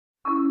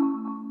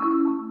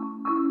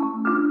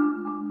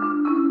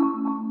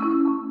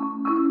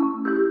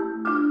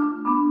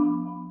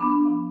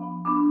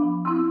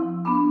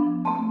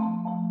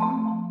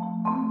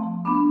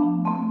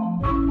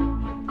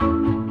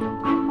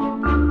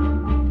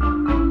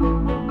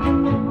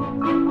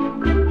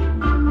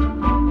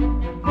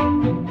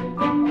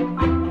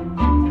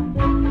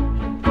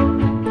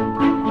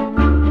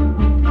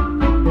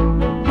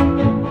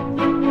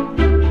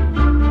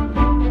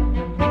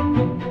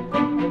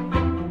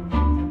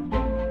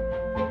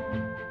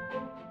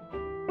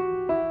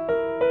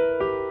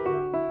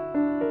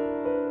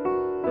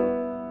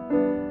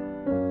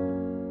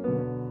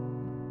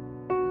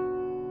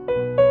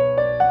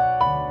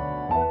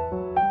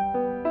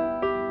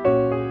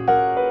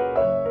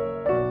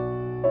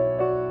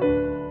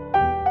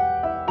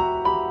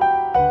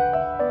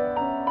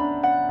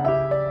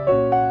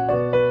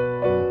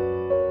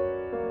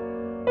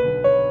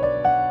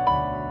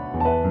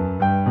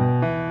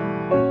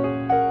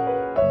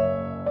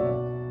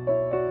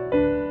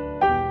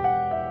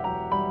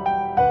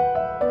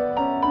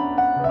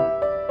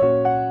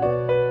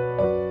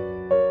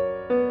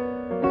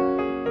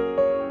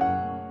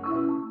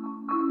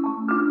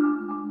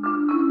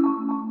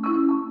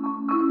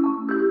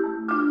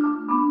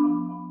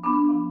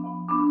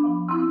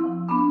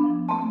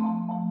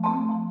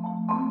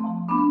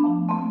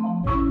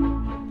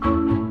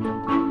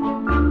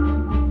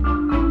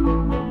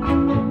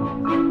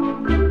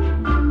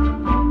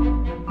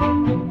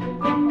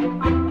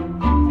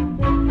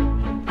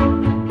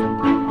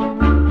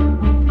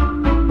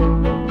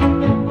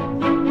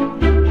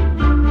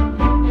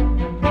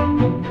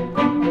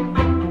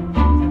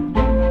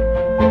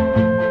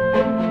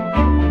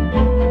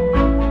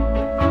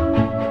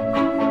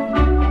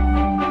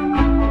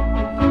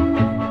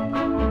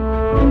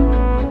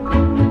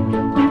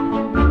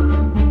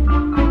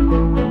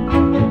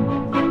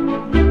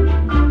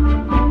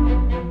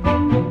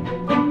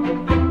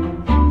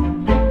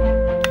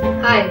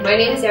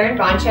name is Erin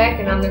Bonchek,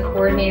 and I'm the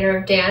coordinator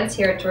of dance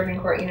here at Georgian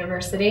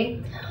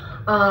University.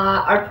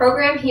 Our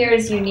program here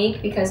is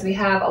unique because we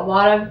have a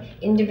lot of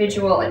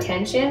individual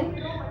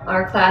attention.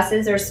 Our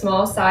classes are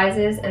small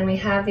sizes, and we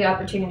have the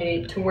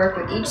opportunity to work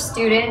with each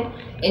student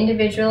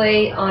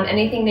individually on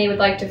anything they would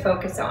like to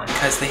focus on.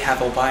 Because they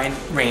have a wide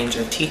range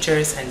of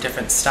teachers and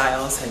different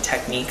styles and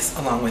techniques,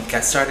 along with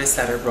guest artists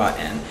that are brought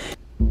in.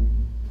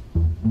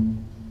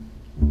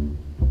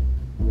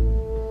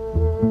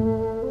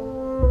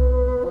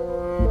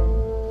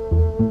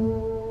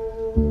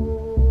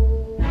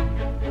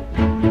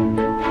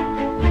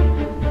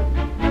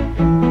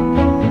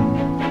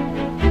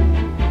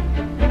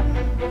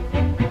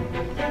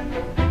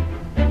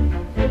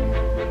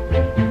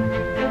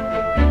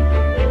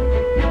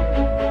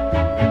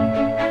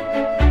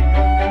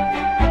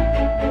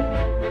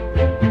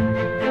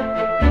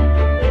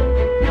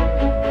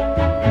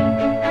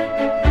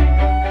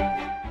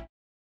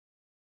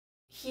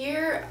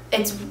 Here,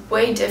 it's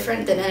way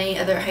different than any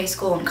other high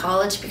school and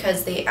college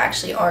because they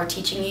actually are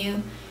teaching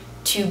you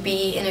to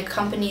be in a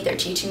company. They're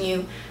teaching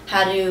you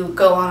how to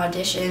go on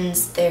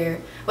auditions.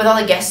 With all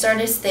the guest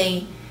artists,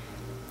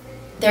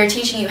 they're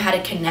teaching you how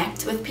to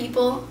connect with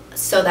people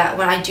so that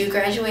when I do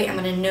graduate, I'm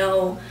going to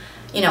know,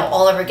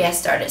 all of our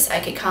guest artists. I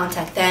could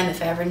contact them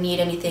if I ever need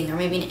anything, or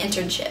maybe an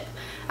internship.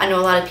 I know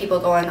a lot of people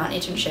going on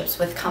internships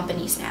with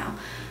companies now,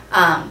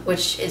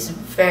 which is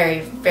very,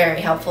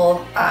 very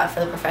helpful for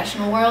the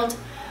professional world.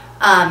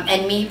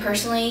 And me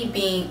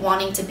personally,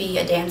 wanting to be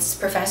a dance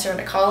professor at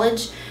a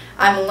college,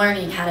 I'm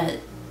learning how to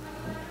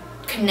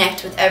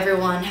connect with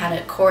everyone, how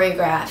to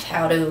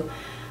choreograph,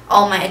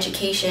 all my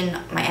education,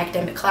 my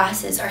academic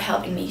classes are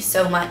helping me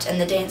so much,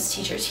 and the dance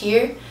teachers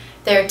here,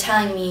 they're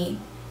telling me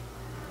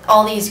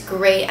all these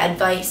great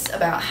advice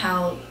about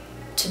how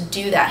to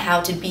do that, how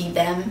to be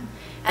them,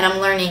 and I'm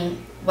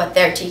learning what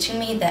they're teaching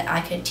me that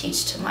I could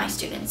teach to my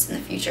students in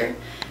the future.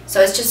 So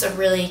it's just a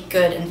really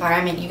good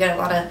environment. You get a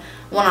lot of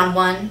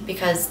one-on-one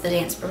because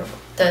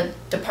the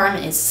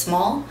department is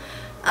small.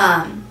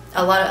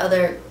 A lot of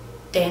other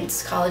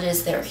dance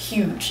colleges, they're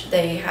huge.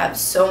 They have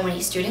so many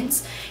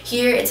students.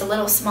 Here it's a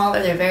little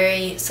smaller. They're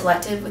very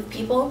selective with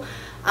people.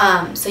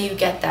 So you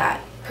get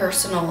that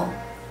personal,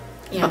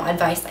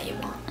 advice that you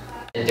want.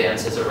 And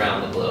dances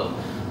around the globe.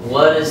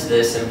 What is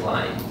this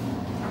implying?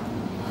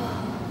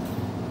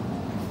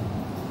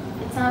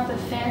 It's not the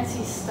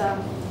fancy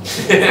stuff.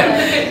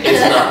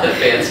 It's not the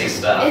fancy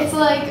stuff. It's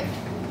like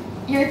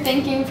your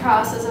thinking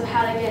process of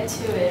how to get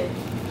to it.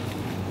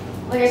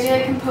 Like, I feel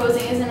like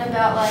composing isn't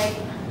about like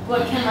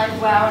what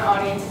can wow an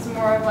audience. It's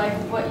more of like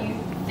what you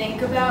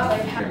think about,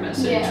 like how Your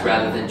message,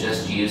 rather than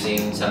just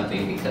using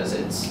something because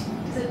it's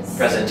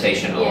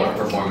presentational or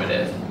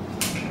performative.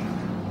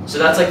 So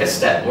that's like a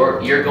step.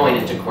 You're going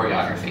into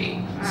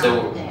choreography.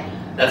 So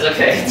that's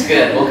okay. It's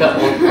good.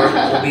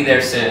 We'll be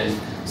there soon.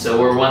 So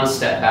we're one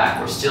step back.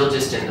 We're still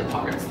just in the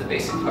parts, the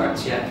basic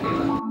parts. Yeah,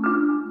 Kayla.